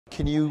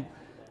Can you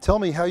tell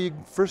me how you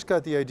first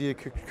got the idea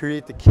to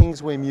create the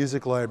Kingsway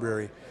Music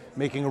Library,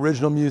 making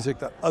original music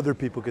that other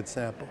people could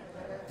sample?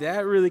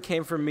 That really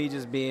came from me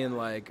just being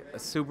like a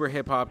super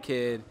hip hop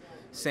kid,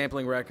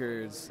 sampling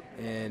records,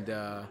 and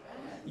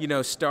you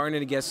know,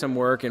 starting to get some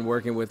work and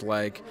working with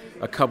like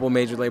a couple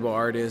major label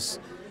artists,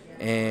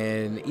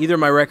 and either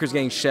my records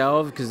getting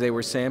shelved because they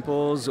were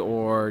samples,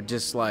 or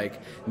just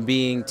like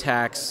being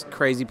taxed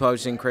crazy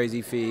publishing,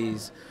 crazy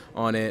fees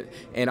on it.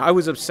 And I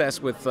was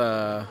obsessed with.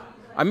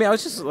 I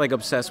was just like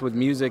obsessed with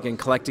music and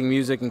collecting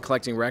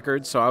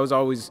records. So I was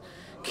always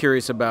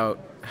curious about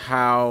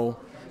how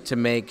to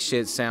make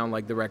shit sound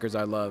like the records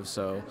I love.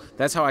 So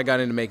that's how I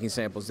got into making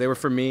samples. They were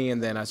for me,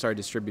 and then I started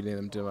distributing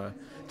them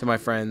to my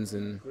friends.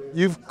 And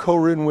you've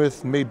co-written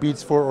with, made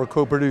beats for, or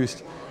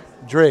co-produced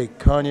Drake,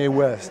 Kanye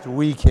West,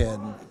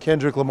 Weeknd,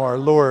 Kendrick Lamar,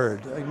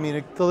 Lorde. I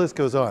mean, the list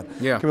goes on.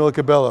 Yeah. Camilla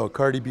Cabello,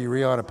 Cardi B,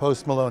 Rihanna,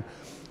 Post Malone.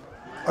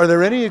 Are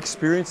there any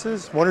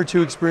experiences, one or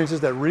two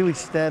experiences, that really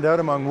stand out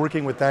among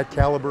working with that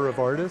caliber of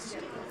artists?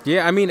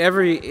 Yeah, I mean,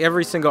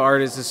 every single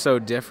artist is so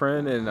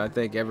different, and I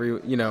think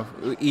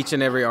each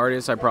and every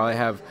artist I probably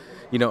have,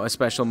 a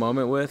special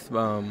moment with.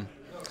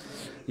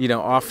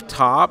 Off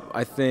top,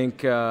 I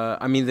think,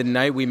 the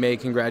night we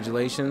made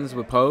Congratulations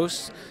with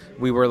Post,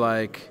 we were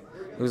like,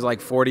 it was like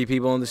 40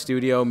 people in the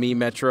studio, me,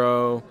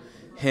 Metro,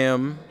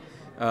 him,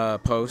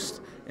 Post,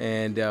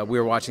 and we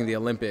were watching the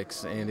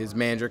Olympics, and his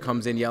manager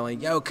comes in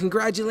yelling, "Yo,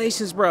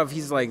 congratulations, bruv."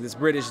 He's like this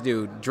British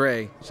dude,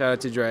 Dre, shout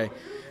out to Dre.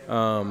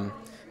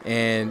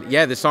 And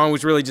yeah, the song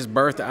was really just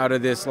birthed out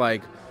of this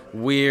like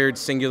weird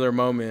singular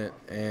moment,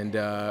 and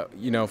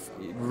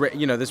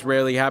this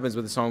rarely happens,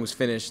 but the song was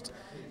finished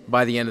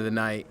by the end of the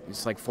night.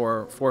 It's like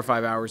four or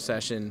 5 hour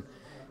session,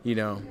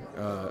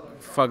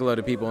 fuckload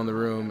of people in the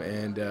room,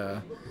 and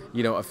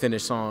a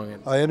finished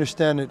song. I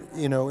understand that,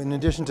 in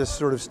addition to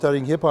sort of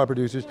studying hip hop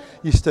producers,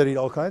 you studied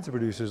all kinds of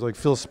producers like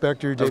Phil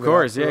Spector, David. Of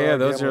course, Axelrod, yeah,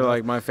 those are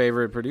like my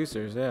favorite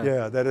producers.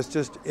 Yeah, that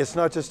it's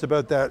not just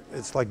about that.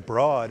 It's like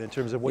broad in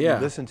terms of what you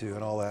listen to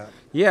and all that.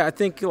 Yeah, I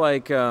think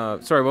like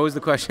sorry, what was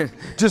the question?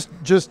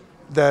 Just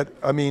that.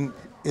 I mean,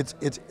 it's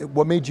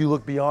what made you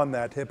look beyond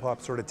that hip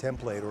hop sort of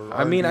template, or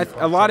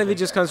a lot of it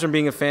just comes from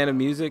being a fan of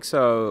music.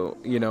 So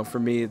for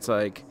me, it's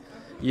like,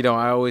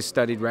 I always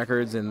studied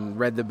records and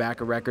read the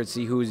back of records,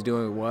 see who was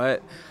doing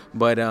what.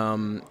 But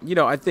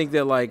I think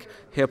that like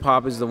hip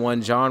hop is the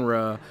one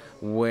genre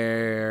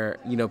where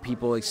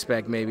people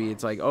expect, maybe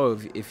it's like, oh,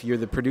 if you're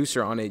the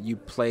producer on it, you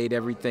played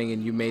everything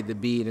and you made the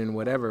beat and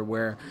whatever.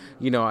 Where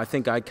I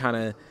think I kind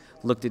of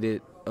looked at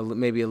it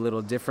maybe a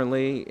little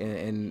differently,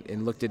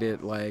 and looked at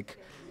it like,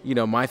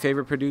 my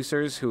favorite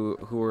producers who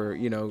were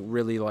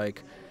really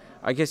like,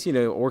 I guess,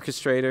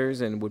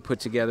 orchestrators, and would put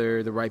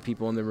together the right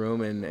people in the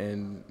room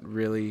and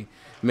really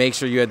make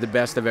sure you had the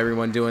best of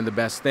everyone doing the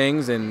best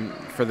things and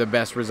for the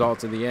best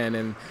results at the end.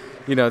 And,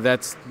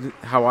 that's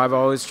how I've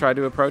always tried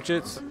to approach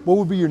it. What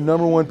would be your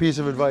number one piece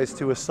of advice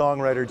to a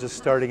songwriter just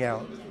starting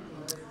out?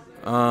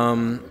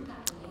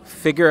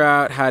 Figure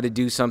out how to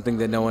do something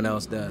that no one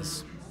else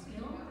does.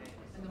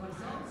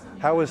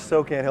 How has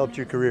SOCAN helped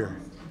your career?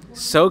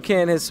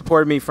 SOCAN has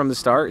supported me from the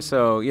start.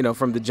 So,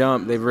 from the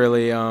jump, they've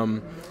really,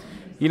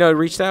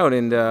 reached out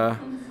and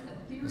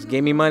just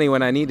gave me money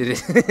when I needed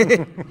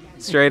it,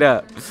 straight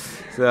up.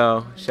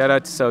 So shout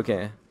out to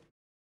SOCAN.